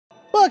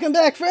Welcome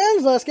back,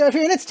 friends. LostScarf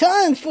here, and it's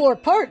time for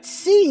part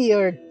C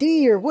or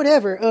D or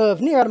whatever of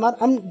Nier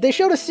Automata. They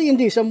showed us C and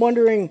D, so I'm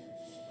wondering.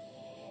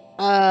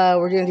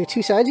 We're gonna do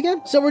two sides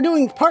again. So we're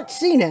doing part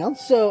C now.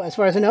 So as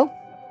far as I know.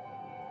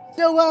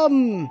 So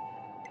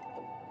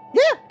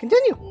yeah,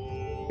 continue.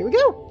 Here we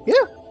go.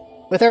 Yeah,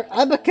 with our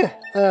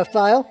Abaca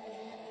file.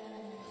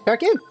 Start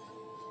game.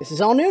 This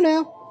is all new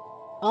now.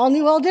 All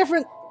new, all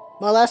different.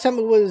 Well, last time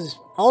it was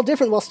all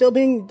different while still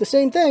being the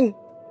same thing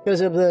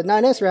because of the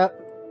 9S route.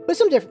 With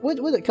some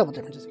different, with a couple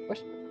differences, of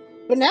course.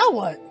 But now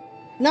what?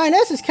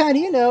 9S is kind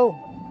of, you know.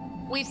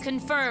 We've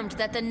confirmed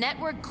that the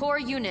network core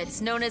units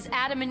known as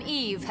Adam and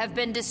Eve have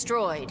been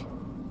destroyed.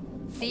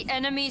 The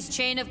enemy's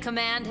chain of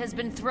command has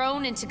been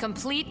thrown into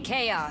complete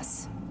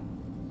chaos.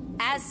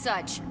 As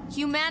such,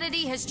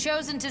 humanity has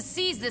chosen to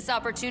seize this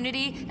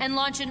opportunity and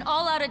launch an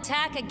all-out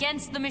attack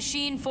against the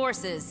machine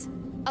forces.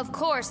 Of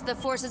course, the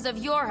forces of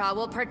Yorha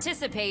will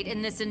participate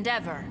in this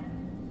endeavor.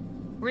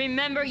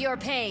 Remember your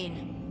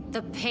pain.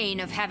 The pain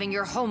of having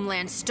your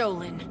homeland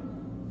stolen.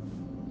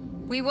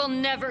 We will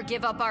never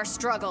give up our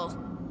struggle.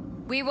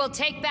 We will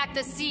take back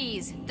the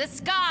seas, the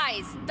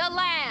skies, the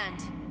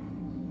land.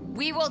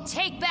 We will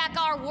take back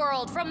our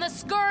world from the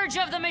scourge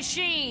of the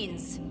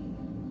machines.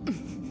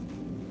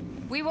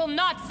 We will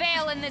not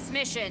fail in this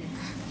mission.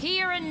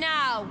 Here and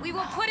now, we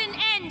will put an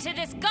end to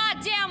this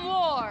goddamn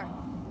war.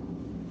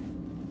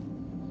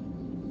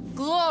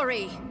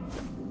 Glory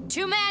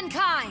to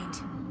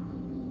mankind.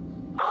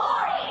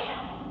 Glory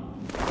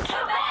to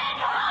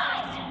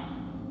mankind!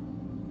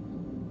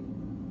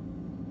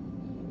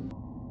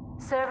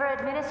 Server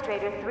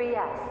Administrator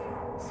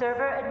 3S.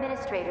 Server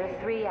Administrator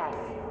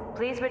 3S.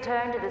 Please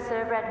return to the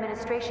server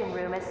administration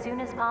room as soon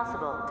as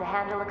possible to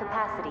handle a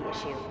capacity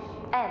issue.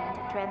 End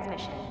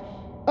transmission.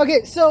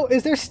 Okay, so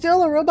is there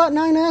still a Robot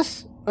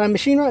 9S? A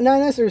Machine Robot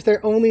 9S, or is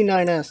there only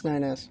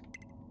 9S?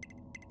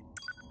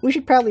 We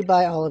should probably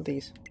buy all of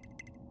these.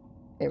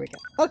 There we go.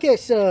 Okay,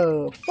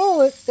 so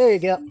full it. There you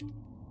go.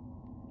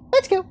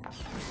 Let's go.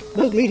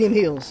 Those medium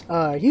heals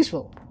are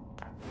useful.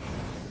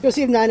 Go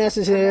see if 9S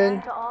is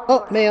in.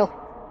 Oh, mail.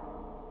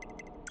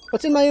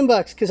 What's in my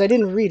inbox? Because I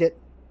didn't read it.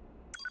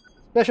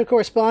 Special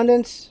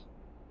correspondence.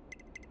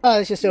 Oh,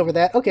 it's just over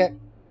that. Okay.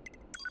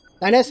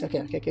 9S? Okay.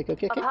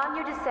 Upon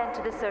your descent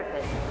to the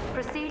surface,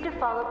 proceed to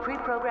follow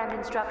pre-programmed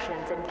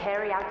instructions and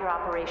carry out your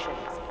operations.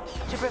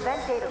 To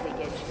prevent data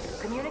leakage,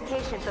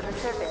 communication from the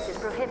surface is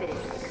prohibited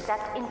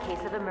except in case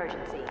of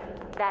emergency.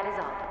 That is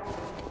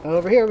all.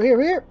 Over here.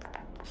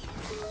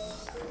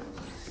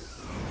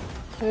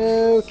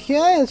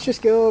 Okay, let's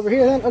just go over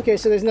here then. Okay,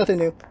 so there's nothing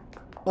new.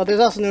 Well, there's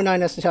also no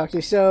 9S to talk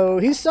to, so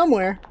he's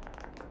somewhere.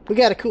 We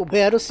got a cool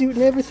battle suit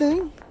and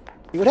everything.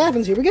 See what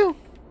happens. Here we go.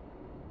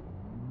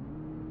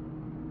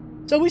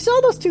 So we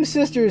saw those two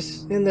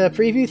sisters in the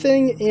preview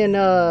thing in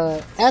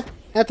at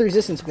the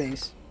Resistance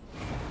base.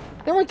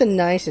 They weren't the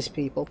nicest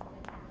people.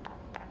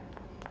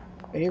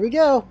 But here we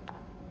go.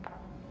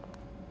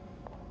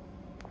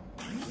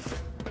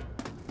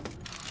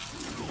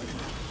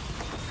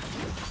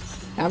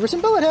 Time for some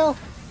bullet hell.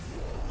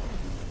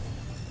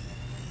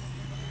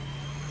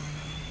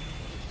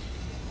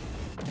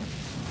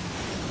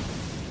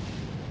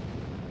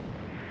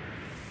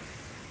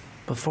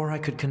 Before I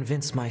could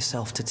convince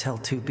myself to tell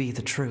 2B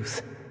the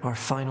truth, our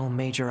final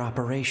major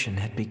operation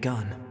had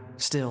begun.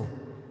 Still,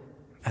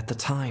 at the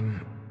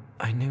time,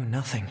 I knew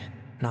nothing.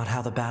 Not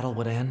how the battle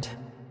would end,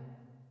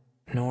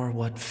 nor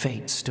what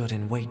fate stood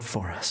in wait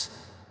for us.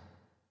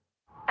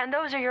 And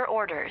those are your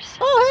orders.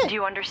 Oh, hey. Do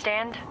you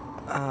understand?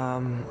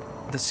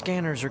 The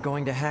scanners are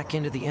going to hack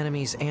into the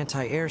enemy's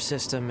anti-air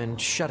system and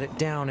shut it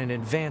down in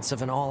advance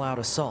of an all-out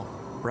assault,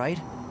 right?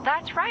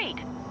 That's right.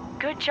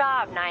 Good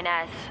job,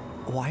 9S.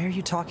 Why are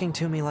you talking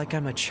to me like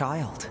I'm a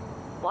child?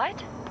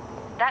 What?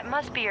 That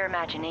must be your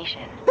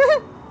imagination.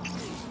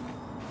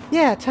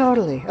 Yeah,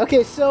 totally.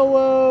 Okay,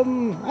 so,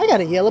 I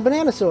got a yellow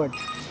banana sword.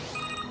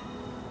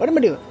 What am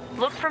I doing?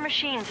 Look for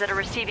machines that are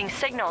receiving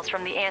signals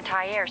from the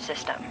anti-air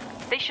system.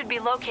 They should be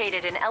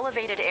located in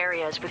elevated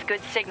areas with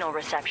good signal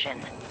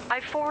reception.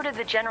 I've forwarded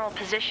the general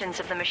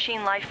positions of the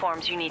machine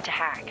lifeforms you need to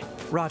hack.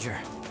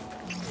 Roger.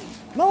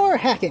 More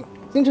hacking.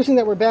 It's interesting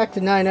that we're back to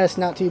 9S,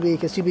 not 2B,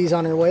 because 2B's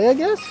on her way, I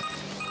guess?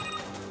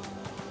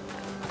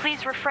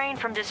 Please refrain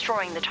from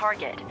destroying the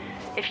target.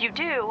 If you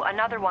do,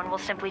 another one will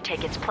simply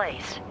take its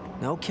place.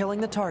 No killing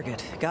the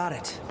target. Got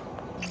it.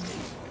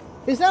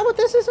 Is that what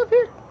this is up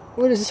here?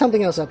 Or is there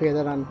something else up here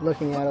that I'm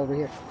looking at over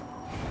here?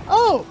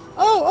 Oh!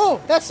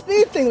 That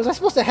speed thing! Was I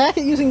supposed to hack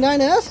it using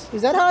 9S?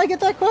 Is that how I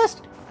get that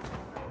quest?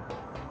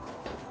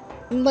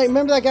 Like,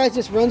 remember that guy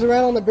just runs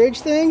around on the bridge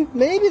thing?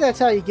 Maybe that's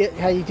how you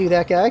do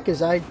that guy,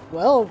 because I,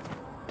 well,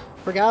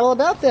 forgot all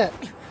about that.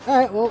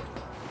 Alright, well,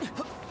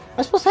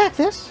 I'm supposed to hack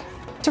this?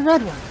 It's a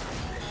red one.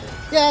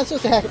 Yeah, I'm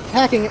supposed to hack it.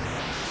 Hacking it.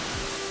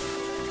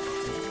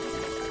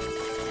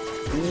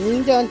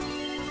 Done.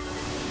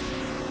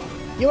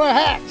 You are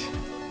hacked.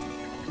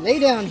 Lay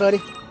down,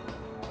 buddy.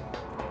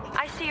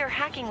 I see your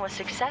hacking was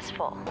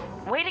successful.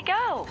 Way to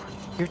go!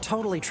 You're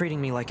totally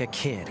treating me like a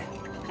kid.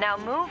 Now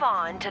move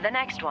on to the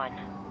next one.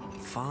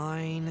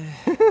 Fine.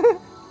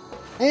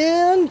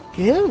 And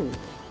go.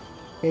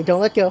 Okay,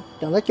 don't let go.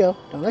 Don't let go.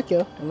 Don't let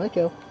go. Don't let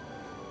go.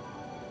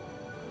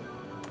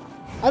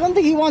 I don't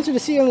think he wants her to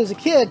see him as a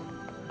kid.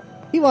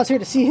 He wants her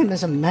to see him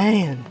as a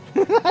man.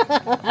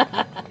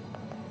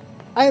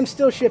 I am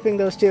still shipping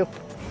those two.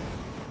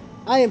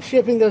 I am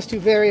shipping those two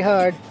very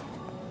hard.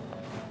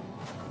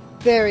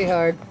 Very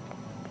hard.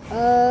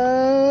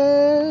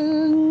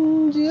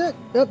 Yeah,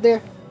 up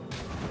there.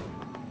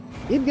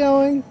 Keep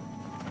going.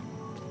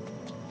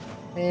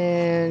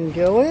 And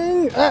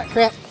going. Ah,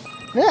 crap.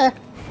 Ah.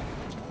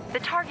 The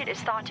target is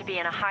thought to be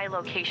in a high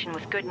location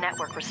with good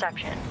network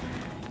reception.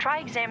 Try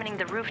examining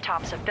the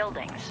rooftops of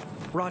buildings.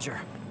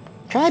 Roger.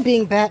 Try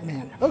being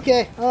Batman.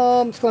 Okay,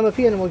 let's climb up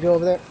here and then we'll go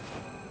over there.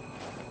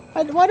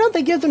 Why don't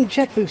they give them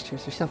jet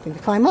boosters or something to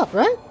climb up,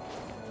 right?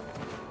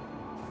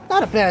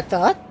 Not a bad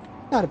thought.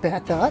 Not a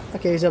bad thought.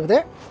 Okay, he's over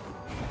there.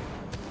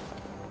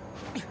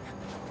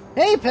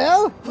 Hey,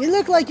 pal! You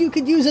look like you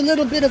could use a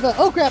little bit of a...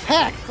 Oh, crap,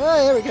 hack!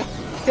 Oh, there we go.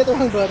 Hit the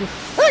wrong button.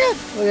 Okay.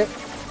 Okay.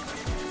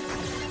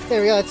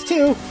 There we go, that's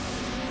 2.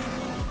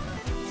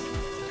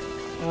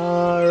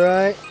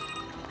 Alright.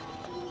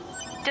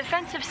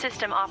 Defensive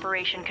system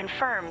operation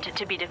confirmed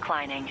to be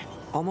declining.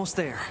 Almost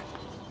there.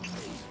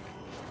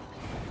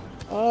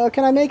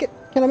 Can I make it?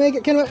 Can I make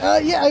it? Can I?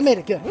 Yeah, I made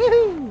it. Good.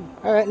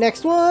 Woohoo! Alright,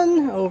 next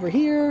one. Over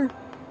here.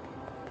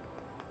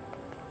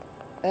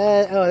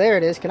 Oh, there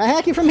it is. Can I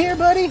hack you from here,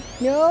 buddy?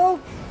 No?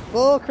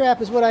 Bull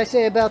crap is what I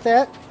say about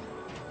that.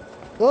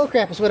 Bull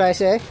crap is what I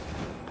say.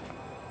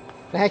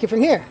 Can I hack you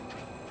from here?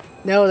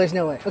 No, there's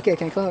no way. Okay,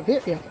 can I climb up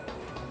here? Yeah.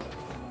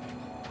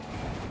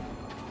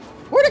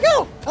 Where'd it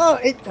go? Oh,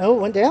 it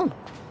went down.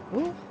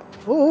 Ooh.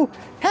 Ooh.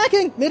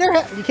 Hacking! Mid-air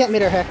hack. You can't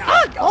mid-air hack.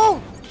 Ah!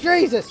 Oh,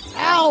 Jesus!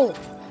 Ow!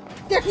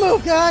 Dick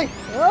move, guy!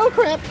 Oh,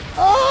 crap!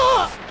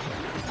 Oh!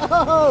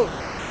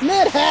 Oh!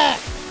 Mid-hack!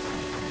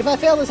 If I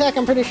fail this hack,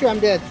 I'm pretty sure I'm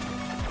dead.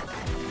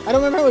 I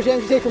don't remember how much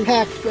damage you take from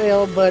hack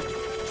fail, but...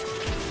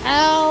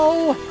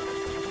 Ow!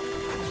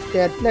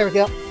 Dead. There we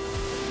go.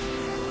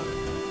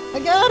 I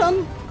got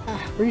him!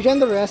 Regen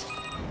the rest.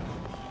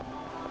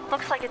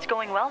 Looks like it's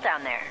going well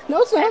down there.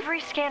 No, it's not. Every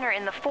scanner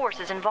in the force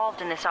is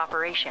involved in this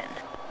operation.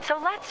 So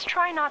let's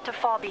try not to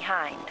fall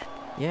behind.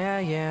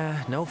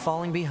 Yeah, no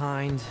falling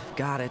behind.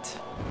 Got it.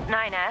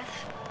 9S,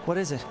 What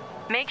is it?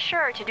 make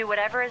sure to do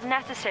whatever is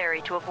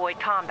necessary to avoid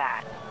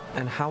combat.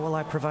 And how will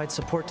I provide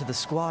support to the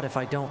squad if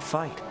I don't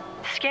fight?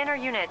 Scanner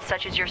units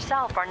such as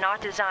yourself are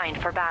not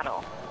designed for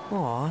battle.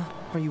 Aw,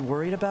 are you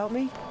worried about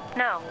me?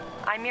 No,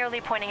 I'm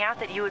merely pointing out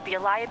that you would be a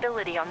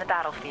liability on the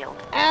battlefield.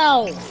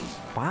 Ow!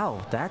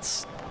 Wow,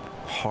 that's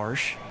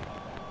harsh.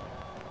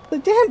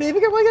 Like, damn, baby,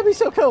 why you gotta be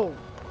so cold?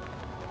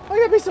 Why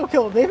you gotta be so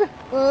cold, baby?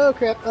 Oh,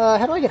 crap.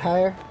 How do I get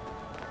higher?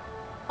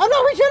 I'm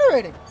not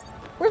regenerating!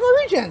 Where's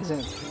my regens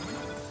in?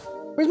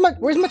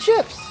 Where's my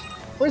chips?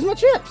 Where's my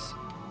chips?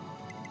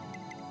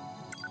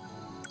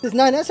 Does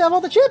 9S have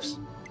all the chips?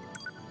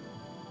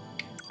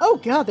 Oh,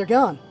 God, they're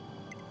gone.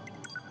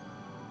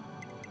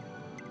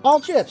 All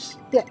chips.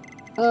 Yeah.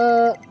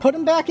 Put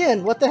them back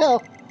in. What the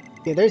hell?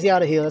 Okay, there's the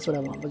auto heal. That's what I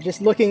want. But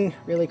just looking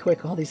really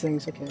quick, all these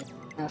things. Okay.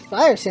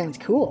 Fire sounds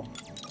cool.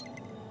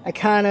 I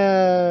kind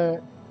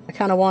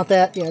of want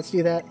that. Yeah, let's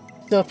do that.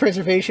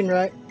 Self-preservation,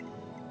 right?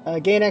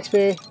 Gain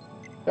XP.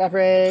 Drop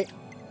rate.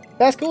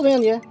 Fast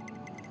cooldown, yeah.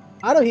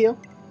 Auto heal.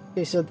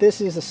 Okay, so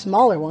this is a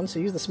smaller one, so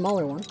use the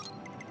smaller one.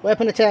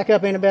 Weapon attack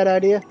up ain't a bad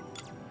idea.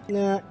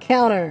 Nah,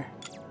 counter.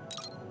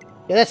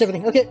 Yeah, that's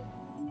everything. Okay.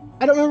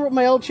 I don't remember what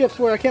my old chips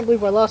were. I can't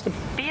believe I lost them.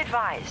 Be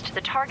advised,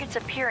 the target's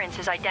appearance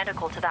is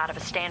identical to that of a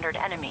standard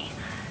enemy.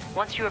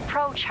 Once you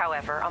approach,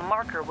 however, a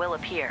marker will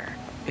appear.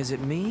 Is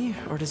it me,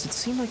 or does it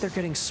seem like they're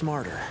getting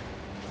smarter?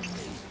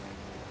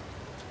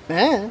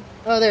 Ah.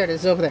 Oh, there it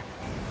is, over there.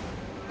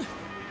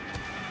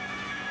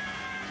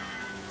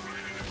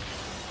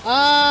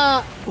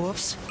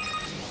 Whoops.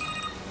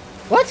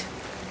 What?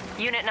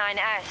 Unit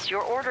 9S,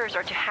 your orders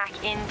are to hack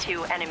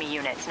into enemy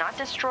units, not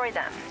destroy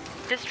them.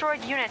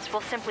 Destroyed units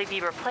will simply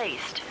be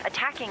replaced.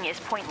 Attacking is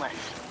pointless.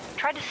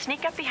 Try to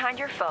sneak up behind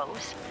your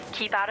foes,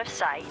 keep out of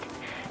sight,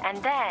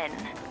 and then,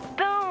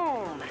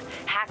 boom!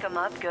 Hack them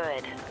up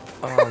good.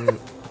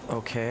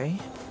 Okay.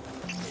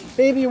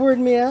 Baby, you're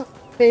wording me out.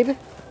 Baby.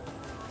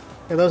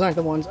 Yeah, those aren't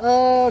the ones.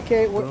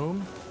 Okay.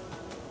 Boom.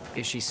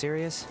 Is she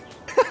serious?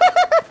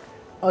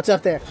 Oh, it's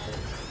up there.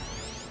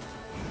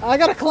 I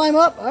gotta climb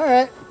up.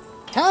 Alright.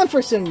 Time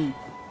for some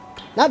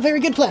not very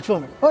good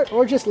platforming.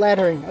 Or just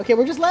laddering. Okay,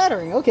 we're just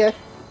laddering. Okay.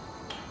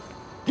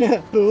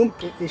 Boom.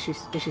 Is she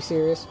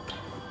serious?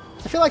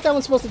 I feel like that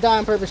one's supposed to die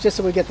on purpose just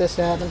so we get this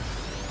to happen.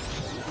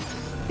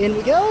 In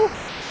we go.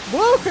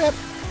 Whoa, crap.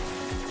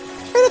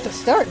 Right at the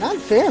start. Not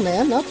fair,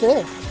 man. Not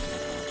fair.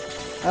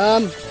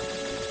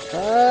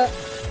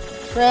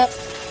 Crap.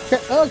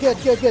 Oh, good.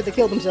 They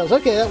killed themselves.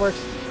 Okay, that works.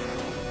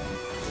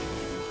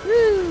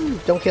 Woo.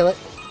 Don't kill it.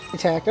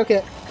 Attack.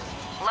 Okay.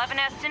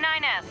 11S to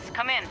 9S,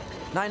 come in.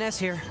 9S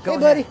here. Go Hey,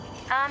 buddy.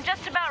 ahead.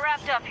 Just about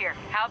wrapped up here.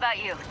 How about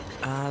you?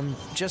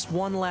 Just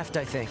one left,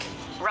 I think.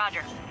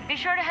 Roger. Be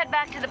sure to head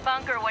back to the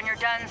bunker when you're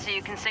done so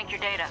you can sync your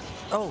data.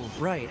 Oh,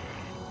 right.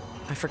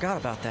 I forgot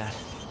about that.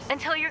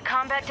 Until your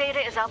combat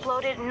data is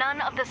uploaded, none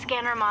of the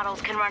scanner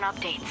models can run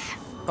updates.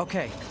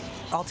 Okay,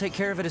 I'll take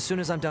care of it as soon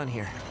as I'm done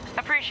here.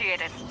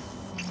 Appreciate it.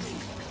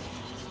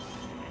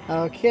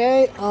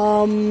 Okay,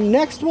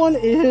 next one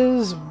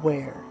is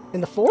where?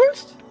 In the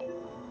forest?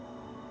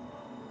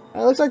 It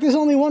looks like there's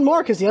only one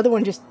more, because the other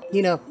one just,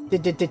 you know,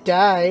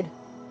 died.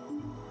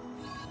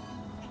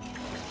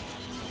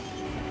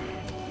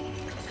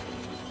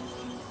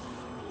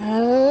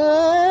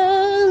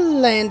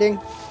 Landing.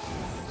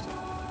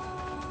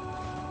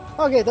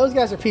 Okay, those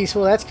guys are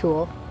peaceful, that's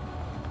cool.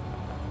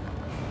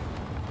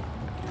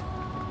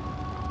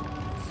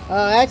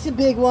 Oh, that's a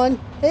big one.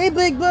 Hey,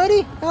 big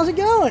buddy, how's it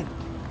going?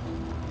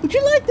 Would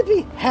you like to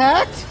be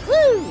hacked?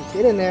 Woo!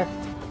 Get in there.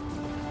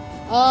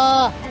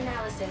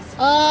 Analysis.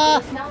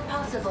 It is not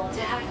possible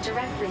to hack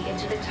directly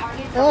into the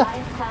target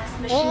Alliance-class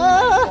machine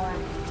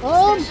platform.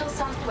 Special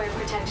software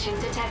protection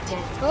detected.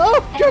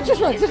 Oh,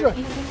 just right.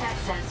 Refusing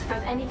access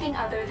from anything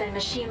other than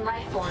machine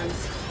life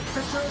forms.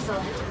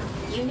 Proposal.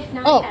 Unit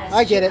 9S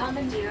I get it.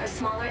 commandeer a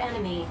smaller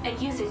enemy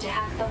and use it to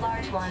hack the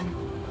large one.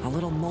 A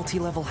little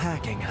multi-level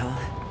hacking, huh?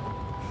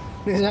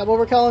 Is that what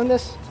we're calling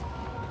this?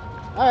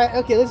 Alright,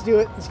 okay, let's do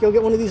it. Let's go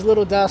get one of these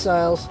little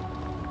dociles.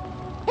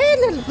 Hey,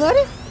 little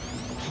buddy!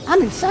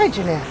 I'm inside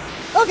you now.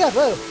 Oh god,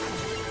 whoa!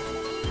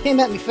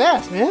 Came at me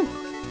fast, man.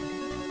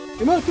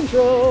 Remote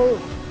control.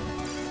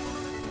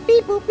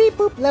 Beep boop, beep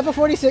boop. Level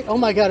 46. Oh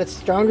my god, it's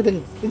stronger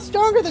than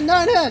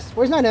 9S.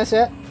 Where's 9S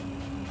at?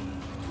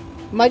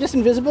 Am I just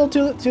invisible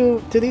to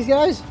these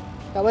guys?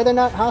 That way they're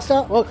not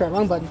hostile? Oh crap,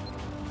 wrong button.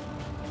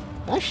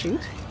 Can I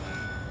shoot?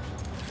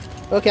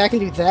 Okay, I can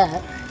do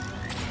that.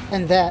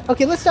 And that.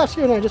 Okay, let's stop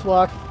screwing around and just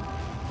walk.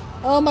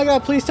 Oh my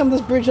god, please tell me this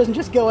bridge doesn't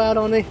just go out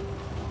on me.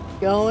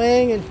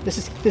 Going, and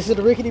this is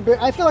a rickety bridge.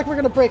 I feel like we're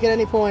gonna break at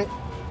any point.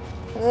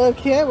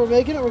 Okay, we're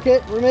making it,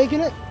 we're making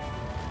it.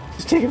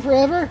 It's taking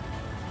forever.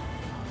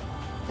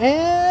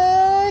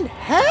 And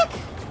hack!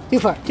 Too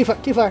far.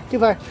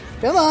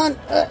 Come on,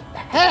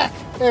 hack!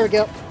 There we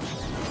go.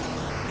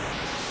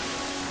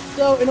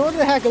 So, in order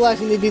to hack the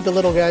lives, we need to beat the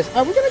little guys.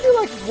 Are we gonna do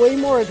like way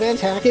more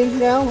advanced hacking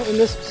now in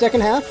this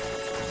second half?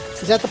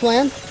 Is that the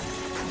plan?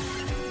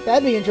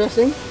 That'd be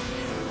interesting.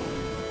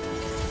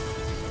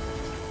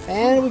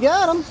 And we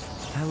got him.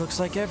 That looks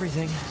like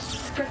everything.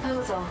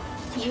 Proposal.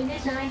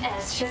 Unit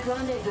 9S should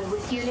rendezvous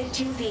with Unit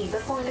 2B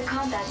before the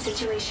combat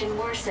situation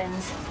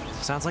worsens.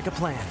 Sounds like a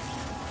plan.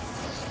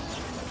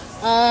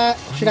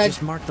 Should I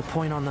just mark the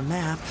point on the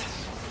map?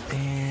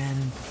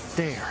 And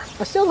there.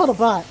 I'm still a little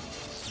bot.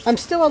 I'm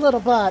still a little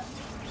bot.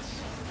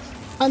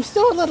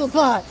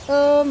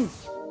 I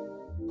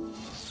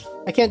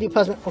can't do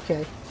plasma.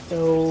 Okay.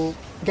 So,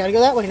 gotta go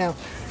that way now.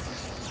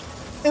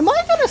 Am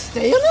I gonna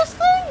stay on this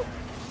thing?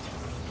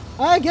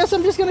 I guess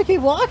I'm just gonna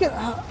keep walking.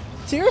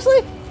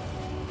 Seriously?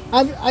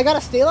 I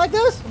gotta stay like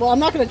this? Well, I'm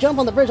not gonna jump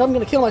on the bridge. I'm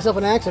gonna kill myself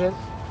in an accident.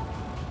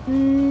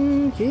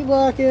 Keep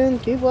walking.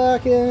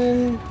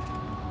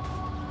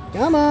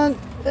 Come on.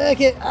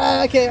 Okay,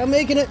 I'm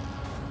making it.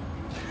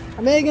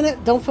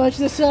 Don't fudge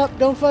this up.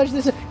 Oh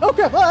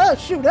crap. Oh,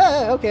 shoot.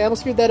 Okay, I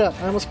almost screwed that up.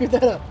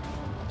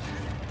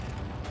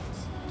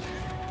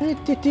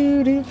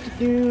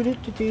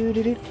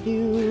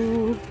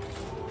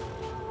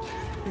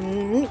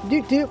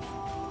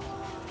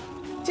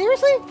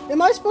 Seriously?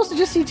 Am I supposed to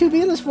just see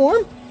 2B in this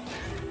form?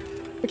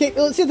 Okay,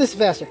 let's see if this is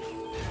faster.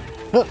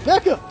 Oh,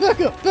 back up. There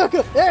you go,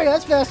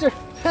 that's faster.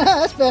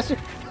 That's faster.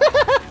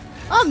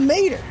 I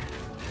made her.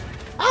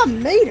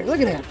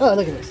 Look at that. Oh,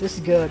 look at this. This is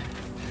good.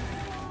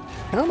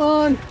 Come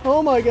on.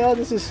 Oh my god,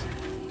 this is...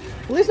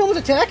 At least no one's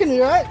attacking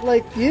me, right?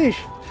 Like, yeesh.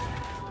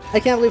 I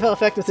can't believe how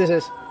effective this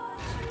is.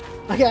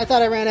 Okay, I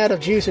thought I ran out of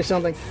juice or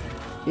something.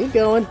 Keep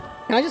going.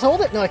 Can I just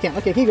hold it? No, I can't.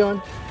 Okay, keep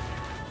going.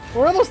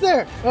 We're almost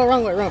there. Oh,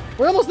 wrong way, wrong.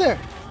 We're almost there.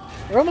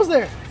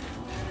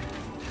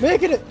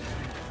 Making it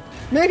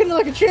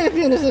like a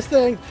champion is this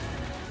thing.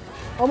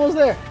 Almost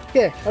there.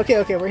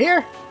 Okay, we're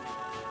here.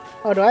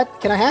 Oh,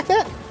 can I hack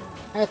that?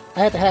 I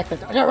have to hack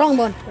that. I got wrong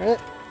one. All right.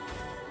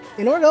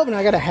 In order to open it,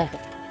 I gotta hack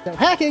it. So,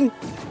 hacking.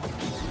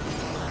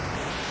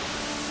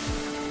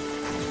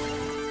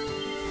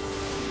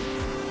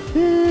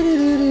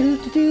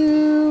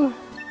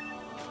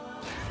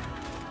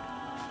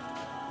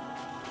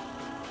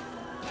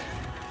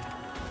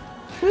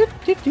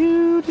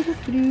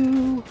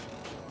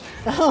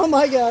 Oh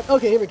my god.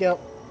 Okay, here we go.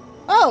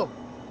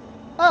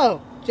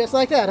 Oh, just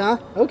like that, huh?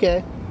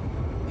 Okay.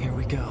 Here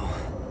we go.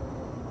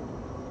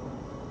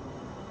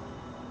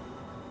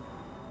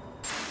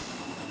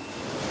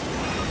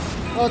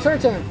 Oh, it's her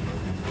turn.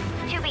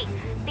 2B,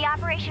 the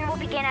operation will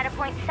begin at a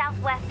point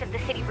southwest of the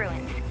city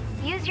ruins.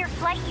 Use your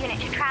flight unit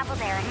to travel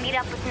there and meet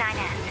up with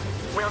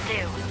 9S. Will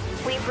do.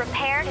 We've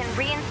repaired and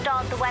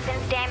reinstalled the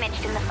weapons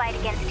damaged in the fight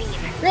against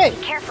Eve. Great.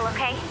 Be careful,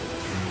 okay?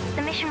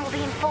 The mission will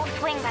be in full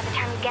swing by the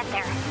time you get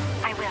there.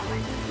 I will.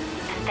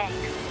 And thanks.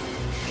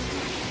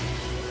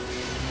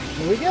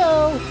 Here we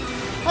go.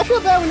 I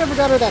feel bad we never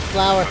got her that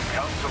flower. The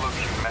Council of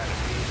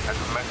Humanity has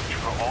a message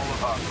for all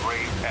of our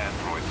brave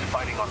androids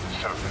fighting on the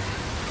surface.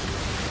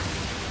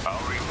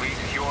 I'll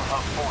release your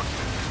hub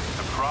forces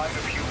to pride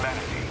of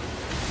humanity,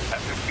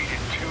 have defeated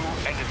 2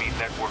 enemy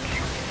network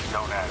units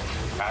known as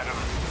Adam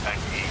and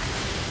Eve.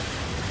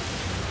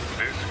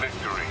 This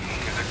victory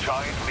is a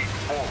giant leap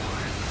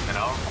forward in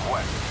our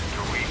quest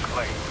to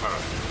reclaim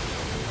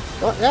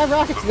Earth. Well, that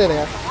rocket's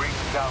there.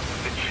 Rings out in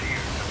the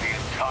cheers of the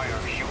entire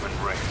human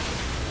race.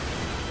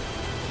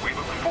 We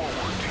look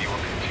forward to your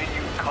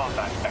continued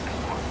combat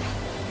exploits.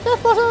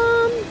 Death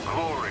button!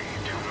 Glory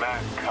to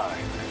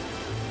mankind.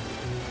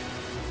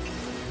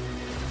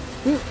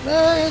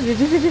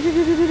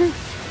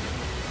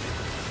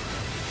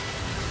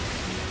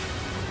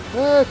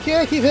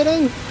 Okay, keep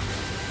hitting.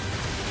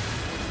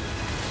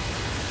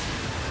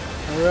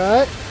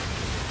 Alright.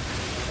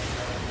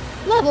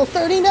 Level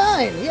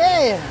 39!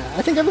 Yeah!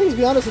 I think everything's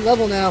beyond us a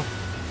level now.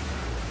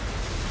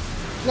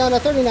 No,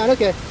 39,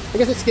 okay. I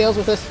guess it scales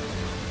with us.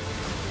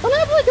 Don't I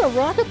have like a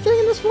rocket thing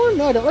in this form?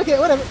 No, I don't. Okay,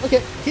 whatever.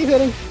 Okay, keep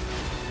hitting.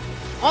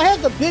 I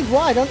have the big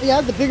Y, don't you? I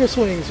have the bigger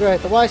swings, right,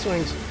 the Y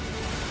swings.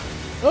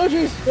 Oh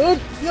jeez, oh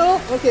no!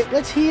 Okay,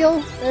 let's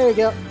heal. There we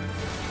go.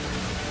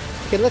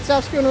 Okay, let's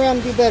stop screwing around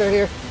and do better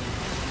here.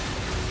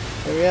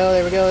 There we go,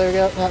 there we go, there we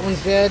go. That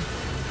one's dead.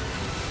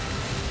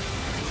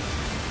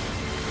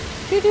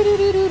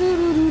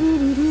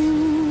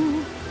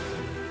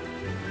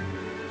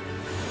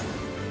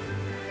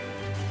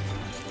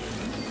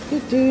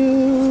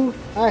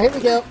 Alright, here we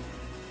go.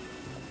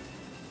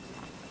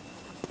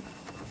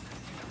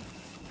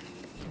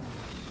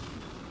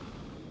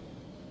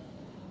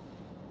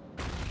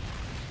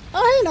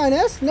 Oh, hey,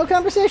 9S. No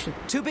conversation.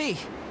 2B!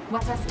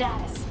 What's our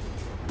status?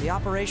 The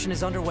operation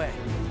is underway,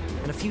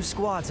 and a few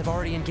squads have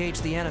already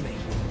engaged the enemy.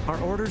 Our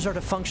orders are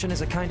to function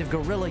as a kind of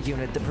guerrilla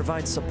unit that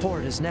provides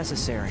support as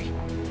necessary.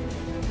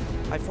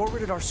 I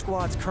forwarded our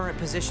squad's current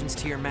positions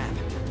to your map.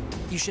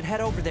 You should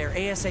head over there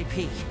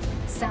ASAP.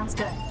 Sounds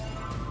good.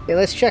 Okay,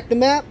 let's check the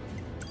map.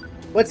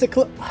 What's the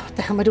what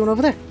the hell am I doing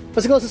over there?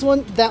 What's the closest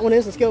one? That one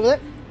is. Let's go over there.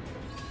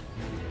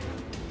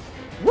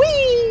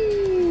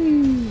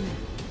 Whee!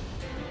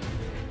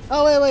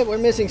 Oh, wait, we're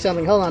missing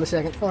something. Hold on a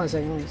second. Hold on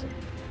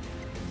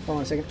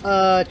a second.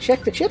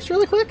 Check the chips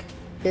really quick.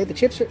 Okay, the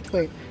chips are...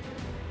 Wait.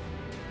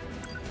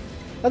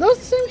 Are those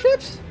the same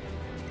chips?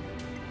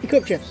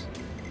 Equip chips.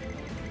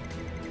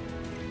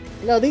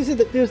 No, these are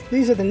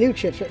the new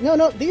chips.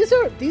 No, these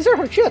are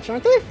her chips,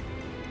 aren't they?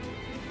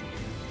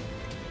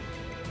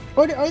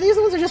 Or are these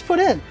the ones I just put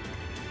in?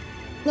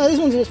 No, these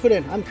ones I just put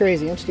in. I'm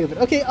crazy. I'm stupid.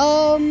 Okay,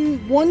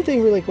 one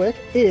thing really quick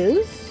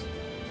is...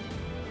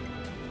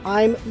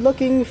 I'm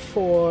looking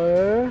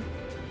for...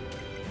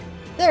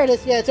 There it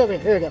is. Yeah, it's over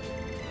here. Here we go.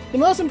 The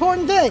most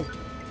important thing.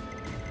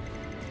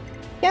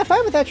 Can't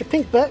find without your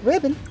pink butt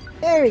ribbon.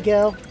 There we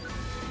go.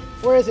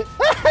 Where is it?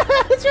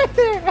 It's right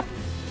there.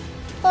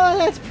 Oh,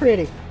 that's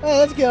pretty. Oh,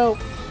 let's go.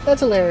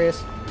 That's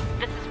hilarious.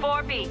 This is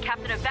 4B,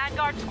 Captain of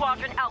Vanguard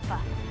Squadron Alpha.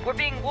 We're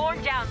being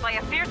worn down by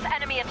a fierce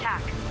enemy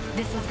attack.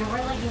 This is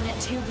Guerrilla Unit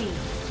 2B.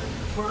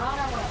 We're on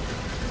our way.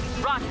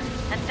 Roger,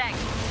 and thanks.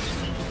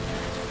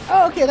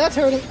 Oh, okay, that's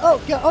hurting. Oh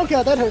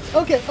god, that hurts.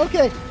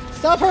 Okay.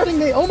 Stop hurting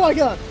me. Oh my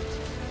god.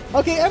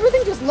 Okay,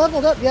 everything just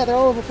leveled up. Yeah, they're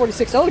all over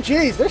 46. Oh,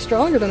 jeez, they're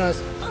stronger than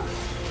us.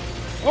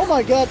 Oh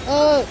my god.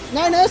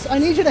 9S, I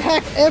need you to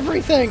hack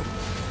everything.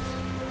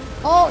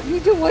 Oh, you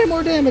do way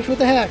more damage with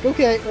the hack.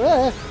 Okay.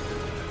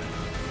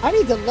 I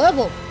need to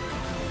level.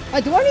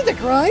 Do I need to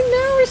grind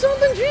now or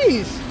something?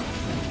 Jeez.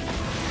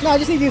 No, I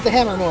just need to use the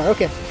hammer more.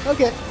 Okay.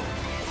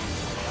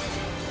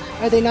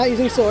 Are they not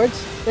using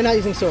swords? They're not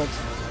using swords.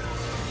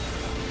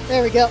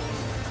 There we go.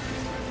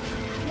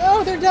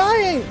 No, they're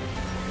dying.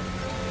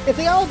 If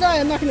they all die,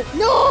 I'm not gonna...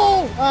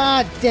 No!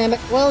 Ah, damn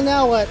it. Well,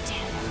 now what?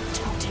 Damn it,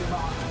 took too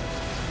long.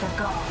 They're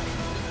gone.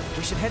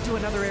 We should head to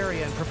another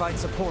area and provide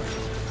support.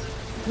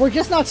 We're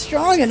just not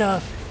strong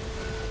enough.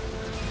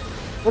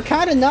 We're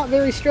kind of not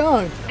very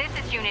strong. This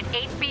is Unit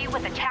 8B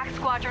with Attack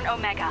Squadron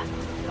Omega.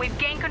 We've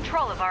gained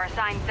control of our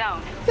assigned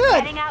zone. Good.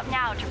 Heading out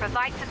now to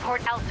provide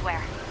support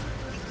elsewhere.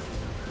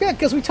 Good,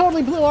 because we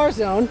totally blew our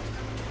zone.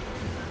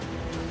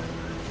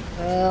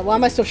 Why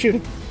am I still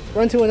shooting?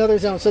 Run to another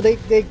zone. So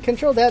they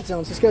controlled that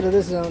zone, so let's go to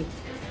this zone.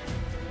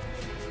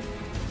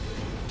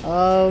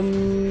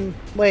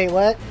 Wait,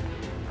 what?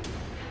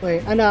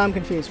 Wait, I know, I'm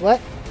confused.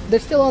 What? They're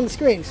still on the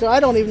screen, so I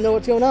don't even know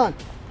what's going on.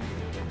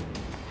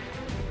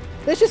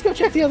 Let's just go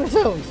check the other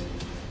zones.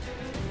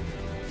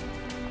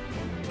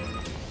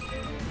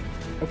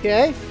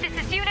 Okay. This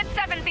is Unit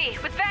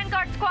 7B with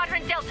Vanguard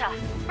Squadron Delta.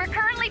 We're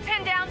currently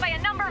pinned down by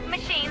a number of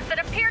machines that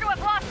appear to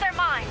have lost their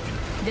minds.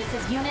 This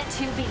is Unit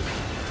 2B.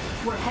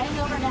 We're heading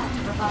over now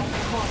to provide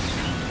support.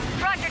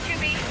 Roger,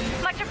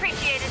 2B. Much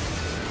appreciated.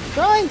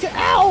 Trying to...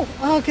 Ow!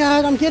 Oh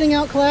god, I'm getting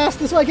outclassed.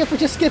 This is what I get for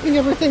just skipping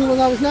everything when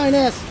I was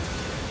 9S.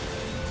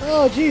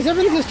 Oh jeez,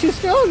 everything is too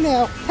strong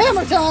now.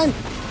 Hammer time!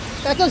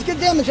 That does good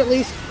damage at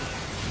least.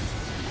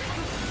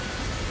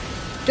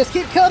 Just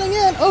keep cutting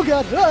in. Oh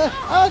god.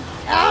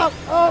 Ow!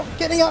 Oh,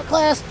 getting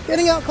outclassed.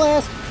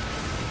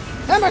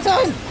 Hammer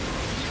time!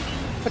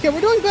 Okay,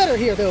 we're doing better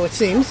here though, it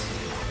seems.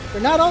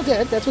 We're not all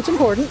dead. That's what's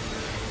important.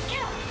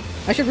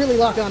 I should really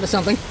lock onto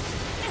something.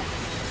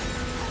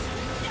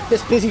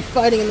 Just busy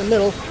fighting in the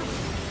middle.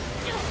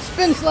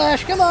 Spin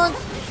slash, come on!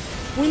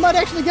 We might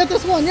actually get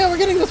this one. Yeah, we're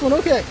getting this one,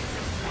 okay.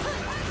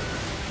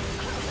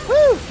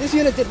 Woo! This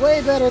unit did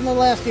way better than the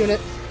last unit.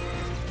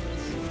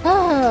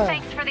 Ah.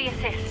 Thanks for the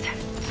assist.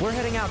 We're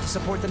heading out to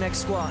support the next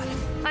squad.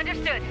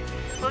 Understood.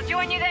 We'll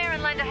join you there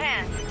and lend a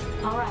hand.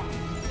 All right.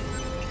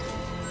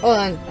 Hold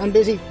on, I'm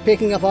busy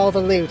picking up all the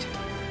loot.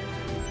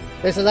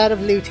 There's a lot of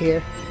loot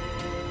here.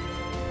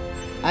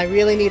 I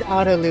really need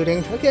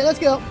auto-looting. Okay, let's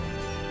go.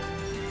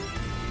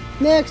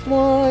 Next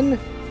one.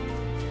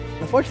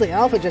 Unfortunately,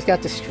 Alpha just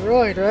got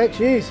destroyed, right?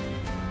 Jeez.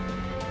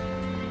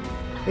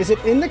 Is it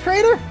in the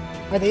crater?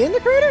 Are they in the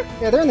crater?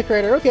 Yeah, they're in the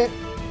crater. Okay.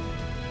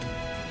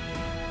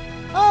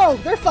 Oh,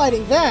 they're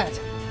fighting that.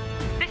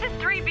 This is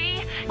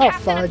 3B, Oh,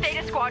 Captain of fudge.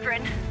 Theta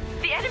Squadron.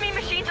 The enemy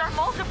machines are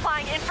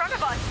multiplying in front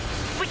of us.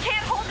 We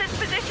can't hold this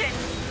position.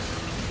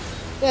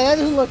 Yeah, that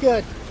doesn't look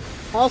good.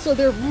 Also,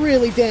 they're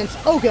really dense.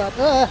 Oh, God.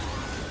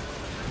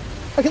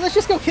 Okay, let's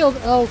just go kill...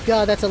 Oh,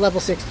 God, that's a level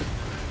 60.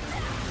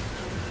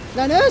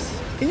 Nanus,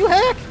 can you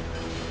hack?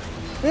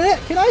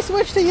 Can I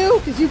switch to you?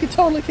 Because you could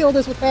totally kill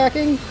this with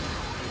hacking.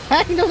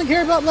 Hacking doesn't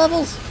care about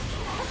levels.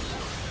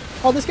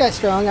 Oh, this guy's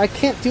strong. I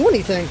can't do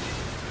anything.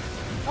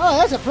 Oh,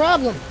 that's a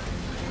problem.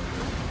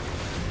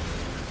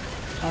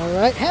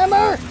 Alright,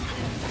 hammer!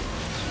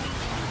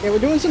 Yeah, we're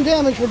doing some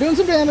damage. We're doing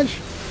some damage.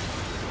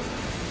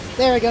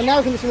 There we go. Now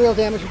we can do some real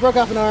damage. We broke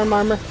off an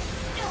armor.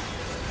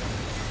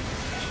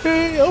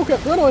 Hey, okay.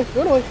 Run away.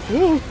 Run away.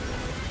 Ooh.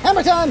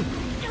 Hammer time!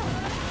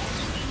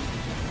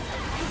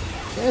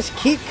 Just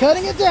keep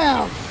cutting it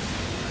down.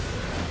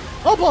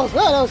 Oh, balls.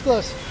 Wow, that was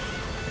close.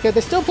 Okay,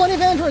 there's still plenty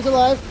of androids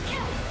alive.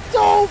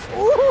 Oh!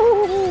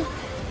 Ooh.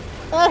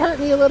 That hurt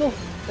me a little.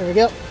 There we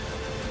go.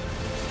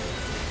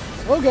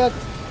 Oh, God.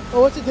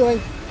 Oh, what's it doing?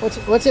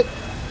 What's it?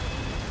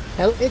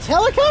 It's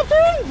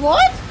helicoptering?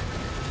 What?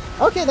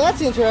 Okay,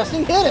 that's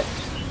interesting. Hit it.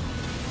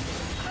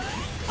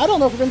 I don't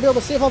know if we're going to be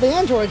able to save all the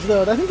androids,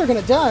 though. I think they're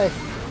going to die.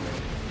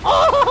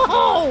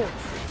 Oh!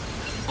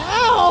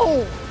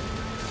 Ow!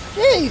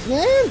 Jeez,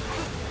 man.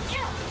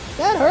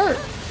 That hurt.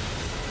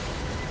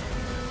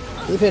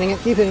 Keep hitting it,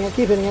 keep hitting it,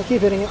 keep hitting it,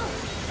 keep hitting it.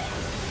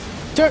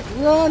 Turn,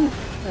 run.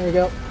 There we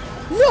go.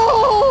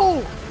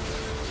 No!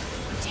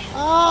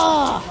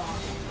 Ah!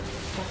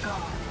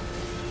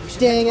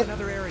 Dang it.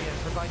 Another area and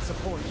provide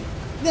support.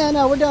 Yeah,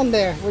 no, we're done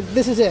there.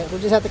 This is it. We'll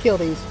just have to kill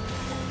these.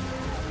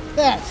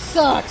 That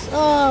sucks.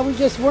 Ah, we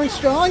just weren't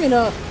strong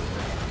enough.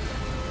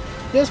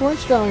 Just weren't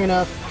strong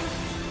enough.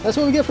 That's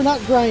what we get for not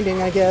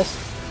grinding, I guess.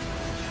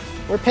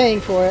 We're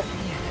paying for it.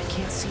 Man, I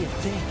can't see a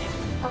thing.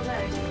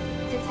 Alert.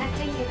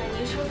 Detecting an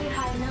unusually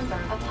high number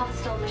of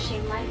hostile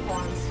machine life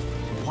forms.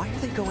 Why are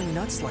they going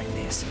nuts like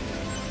this?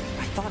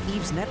 I thought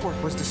Eve's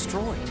network was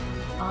destroyed.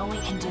 All we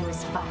can do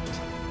is fight.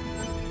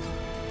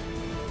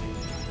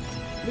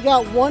 We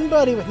got one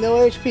buddy with no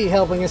HP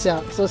helping us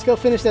out. So let's go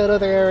finish that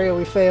other area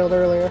we failed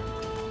earlier.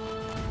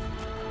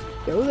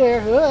 Go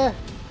there.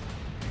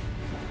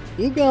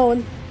 Keep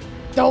going.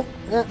 Don't.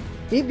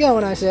 Keep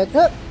going, I said.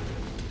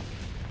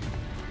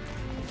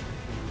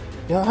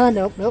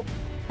 Nope.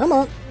 Come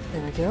on.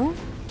 There we go.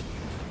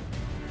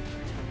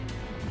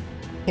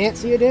 Can't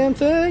see a damn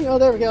thing. Oh,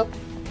 there we go.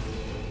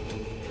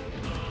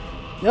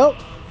 Nope.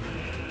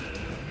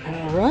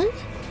 Alright.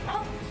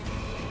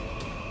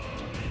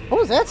 What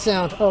was that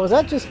sound? Oh, was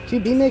that just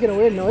 2B making a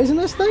weird noise in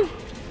this thing?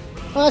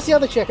 Oh, that's the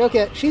other chick.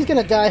 Okay, she's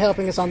gonna die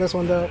helping us on this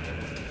one, though.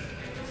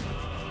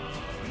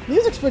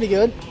 Music's pretty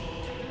good.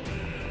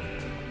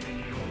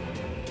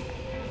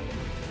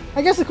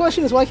 I guess the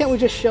question is, why can't we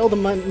just shell the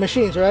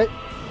machines, right?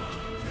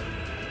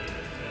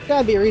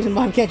 Gotta be a reason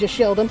why we can't just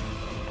shell them.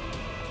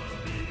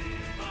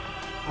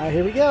 Alright,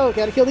 here we go.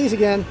 Gotta kill these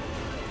again.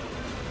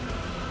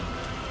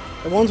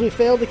 The ones we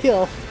failed to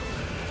kill.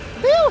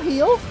 They all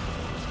heal.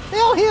 They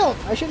all healed.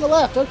 I shouldn't have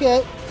left.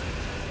 Okay.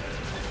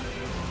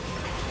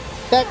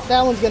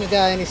 That one's gonna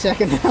die any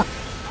second now.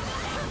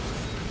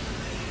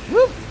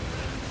 Whoop.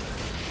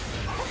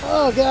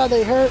 Oh god,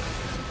 they hurt.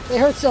 They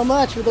hurt so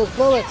much with those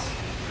bullets.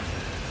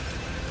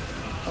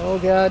 Oh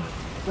god.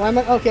 Why am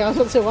I? Okay, I was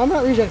about to say, why am I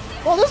not regen?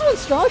 Oh, this one's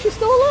strong. She's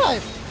still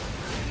alive.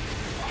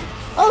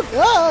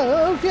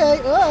 Oh, okay.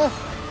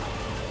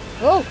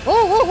 Whoa.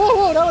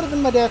 That would have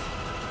been my death.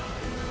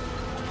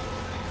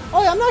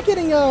 Oh, yeah, I'm not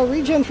getting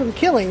regen from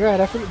killing, right?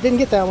 I didn't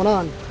get that one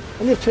on.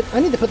 I need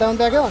to put that one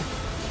back on.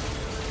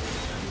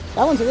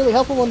 That one's a really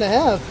helpful one to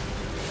have.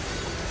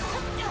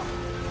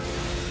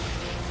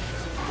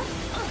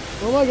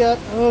 Oh my god.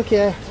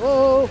 Okay.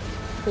 Whoa.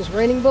 There's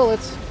raining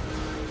bullets.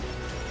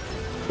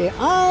 Okay,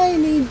 I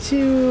need to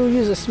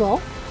use a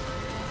small.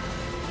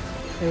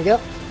 There we go.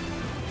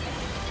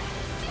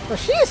 Oh,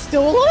 she is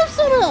still alive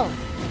somehow!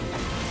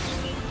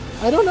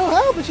 I don't know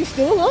how, but she's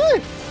still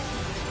alive!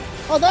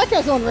 Oh, that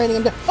guy's the one raining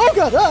him down. Oh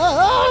god!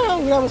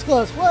 Oh, that was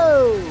close.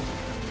 Whoa!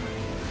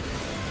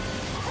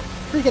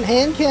 Freaking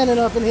hand cannon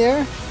up in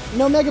here.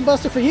 No Mega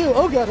Buster for you.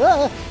 Oh god!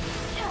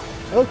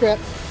 Oh crap.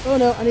 Oh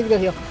no, I need to go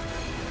heal.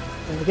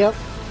 There we go.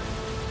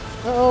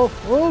 Uh-oh.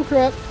 Oh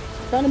crap.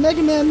 Trying to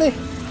Mega Man me.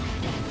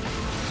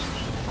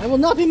 I will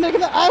not be Mega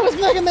Man. I was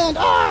Mega Man.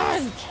 Ah!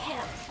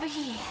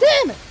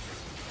 Damn it.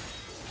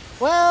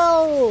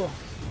 Well.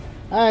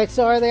 Alright,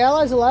 so are the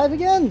allies alive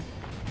again?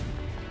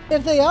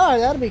 If they are,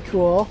 that'd be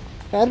cool.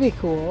 That'd be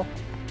cool.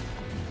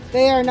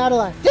 They are not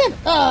alive. Damn it!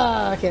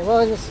 Ah, okay, well,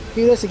 let's just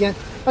do this again.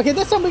 Okay,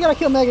 this time we gotta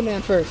kill Mega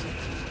Man first.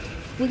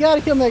 We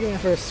gotta kill Mega Man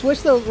first.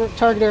 Switch the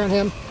targeter on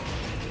him.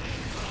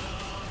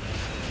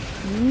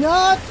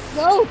 Not...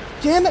 Oh,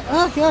 damn it!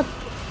 Oh, God.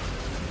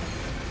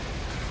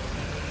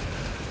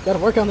 Gotta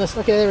work on this.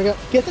 Okay, there we go.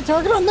 Get the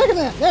target on Mega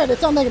Man! There,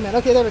 it's on Mega Man.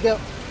 Okay, there we go.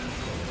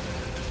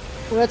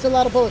 Well, that's a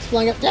lot of bullets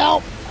flying up.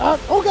 Ow!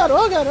 Oh, God,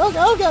 oh, God, oh,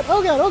 God, oh, God,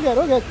 oh, God, oh, God,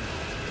 oh, God.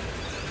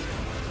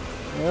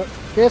 Yep.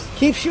 Just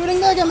keep shooting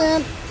Mega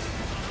Man.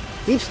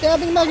 Keep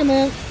stabbing Mega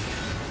Man.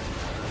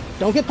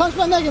 Don't get punched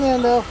by Mega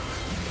Man, though.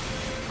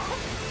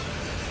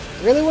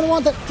 Really wouldn't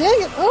want that.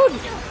 Dang it! Oh!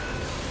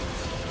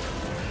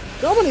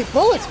 So many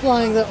bullets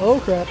flying, though. Oh,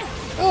 crap.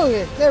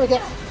 Okay, there we go.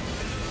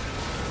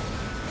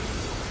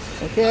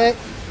 Okay.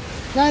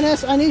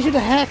 9S, I need you to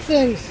hack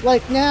things.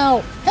 Like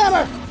now.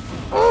 Hammer!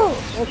 Oh!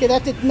 Okay,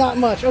 that did not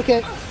much.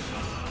 Okay.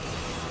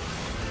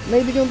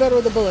 Maybe doing better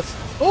with the bullets.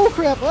 Oh,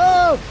 crap!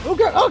 Oh! Oh,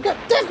 God! Oh, God!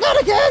 Damn, not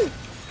again!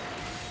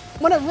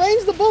 When it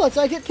rains the bullets,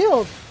 I get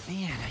killed.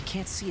 Man, I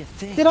can't see a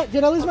thing.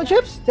 Did I lose my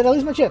chips? Did I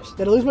lose my chips?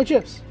 Did I lose my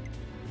chips?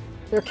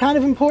 They're kind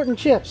of important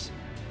chips.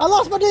 I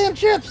lost my damn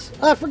chips!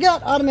 I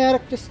forgot.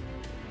 Automatic. Just...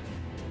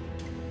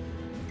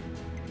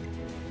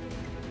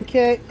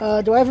 Okay,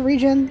 do I have a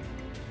regen?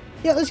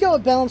 Yeah, let's go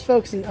with balance,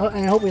 folks, and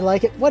I hope we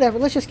like it. Whatever,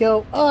 let's just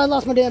go. Oh, I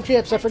lost my damn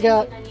chips. I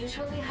forgot.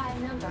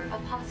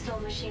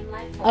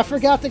 I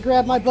forgot to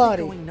grab my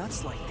body. Going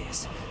nuts like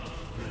this.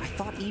 I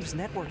thought Eve's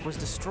network was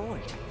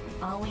destroyed.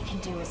 All we can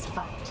do is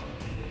fight.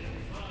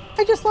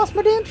 I just lost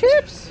my damn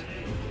chips.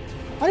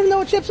 I don't even know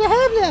what chips I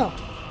have now.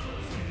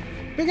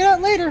 Figure it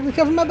out later.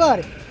 Recover my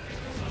body.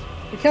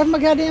 Recover my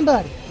goddamn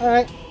body. All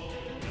right.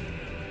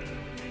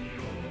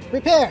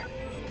 Repair.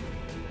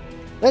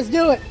 Let's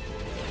do it.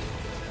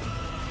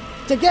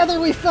 Together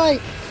we fight.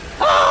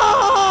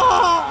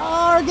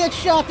 Ah! Or get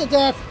shot to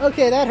death.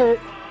 Okay, that hurt.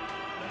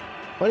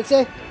 What did it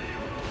say?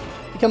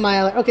 Become my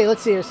ally. Okay,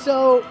 let's see here.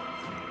 So,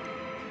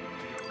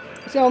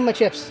 let's go on my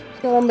chips.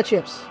 Let's go on my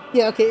chips.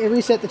 Yeah, okay, it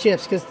reset the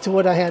chips because to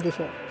what I had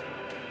before,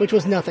 which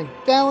was nothing.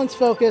 Balance,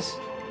 focus.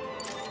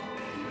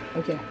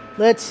 Okay,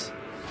 let's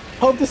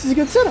hope this is a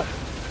good setup.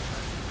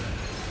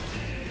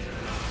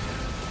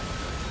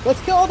 Let's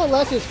kill all the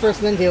lessers first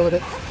and then deal with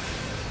it.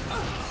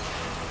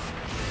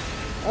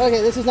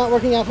 Okay, this is not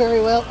working out very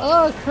well.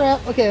 Oh,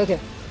 crap. Okay, okay.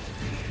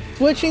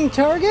 Switching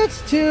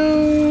targets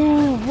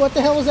to... What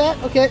the hell is that?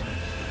 Okay.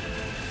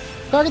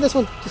 Target this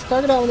one. Just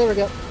target that one. There we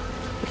go.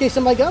 Okay,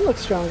 so my gun looks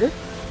stronger.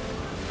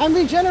 I'm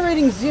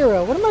regenerating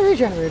 0. What am I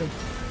regenerating?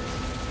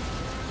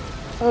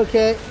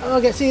 Okay.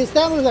 Okay, see, it's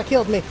that move that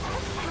killed me.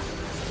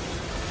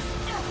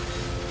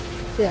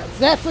 Yeah, it's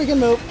that freaking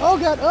move. Oh,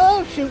 God.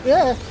 Oh, shoot.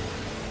 Yeah.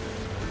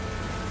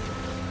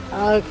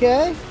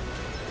 Okay.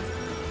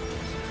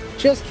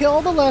 Just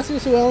kill the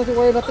lessers so we don't have to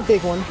worry about the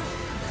big one.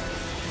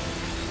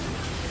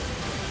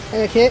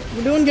 Okay,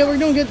 we're doing good. We're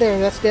doing good there.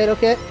 That's dead.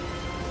 Okay.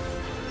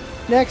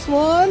 Next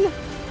one.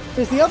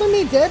 Is the other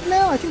me dead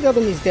now? I think the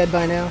other me's dead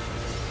by now.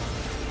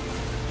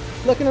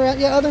 Looking around.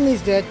 Yeah, other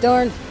me's dead.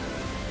 Darn.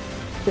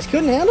 Just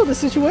couldn't handle the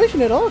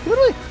situation at all, could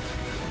we?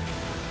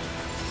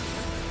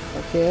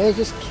 Okay,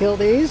 just kill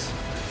these.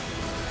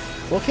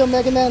 We'll kill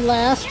Mega Man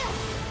last.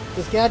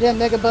 This goddamn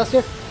Mega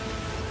Buster.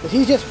 Because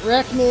he just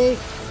wrecked me.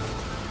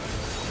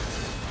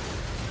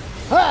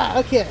 Ah,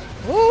 okay.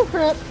 Oh,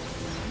 crap.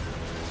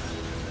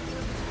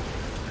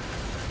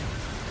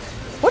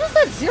 What is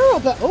that 0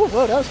 about? Oh,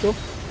 whoa, that was cool.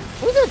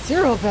 What is that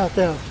 0 about,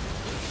 though?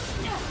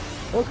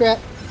 Oh, crap.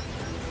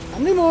 How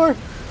many more?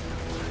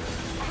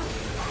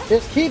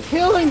 Just keep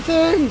killing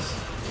things.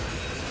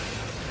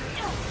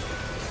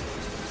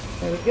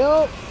 There we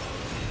go.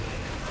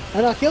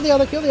 And I'll kill the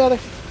other, kill the other.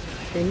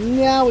 Okay,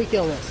 now we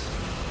kill this.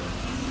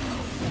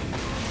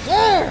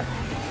 There!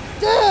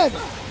 Dead!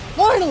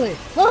 Finally!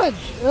 Fudge!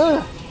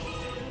 Ugh.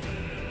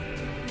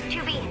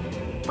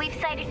 2B, we've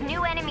sighted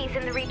new enemies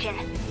in the region.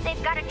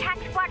 They've got attack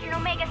squadron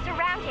Omega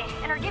surrounded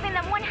and are giving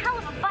them one hell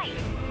of a fight.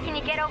 Can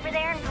you get over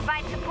there and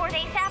provide support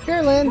ASAP?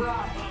 Sure, Lynn.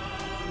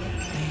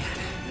 Man,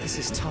 this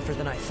is tougher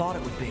than I thought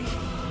it would be.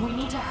 We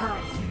need to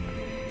hurry.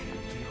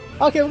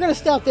 Okay, we're gonna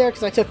stop there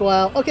because I took a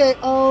while. Okay,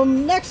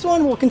 next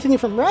one we'll continue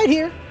from right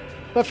here.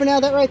 But for now,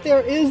 that right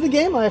there is the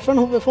game. I have fun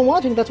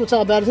watching. That's what's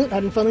all about, isn't it?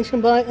 Having fun things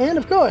come by, and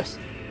of course,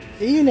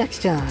 see you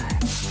next time.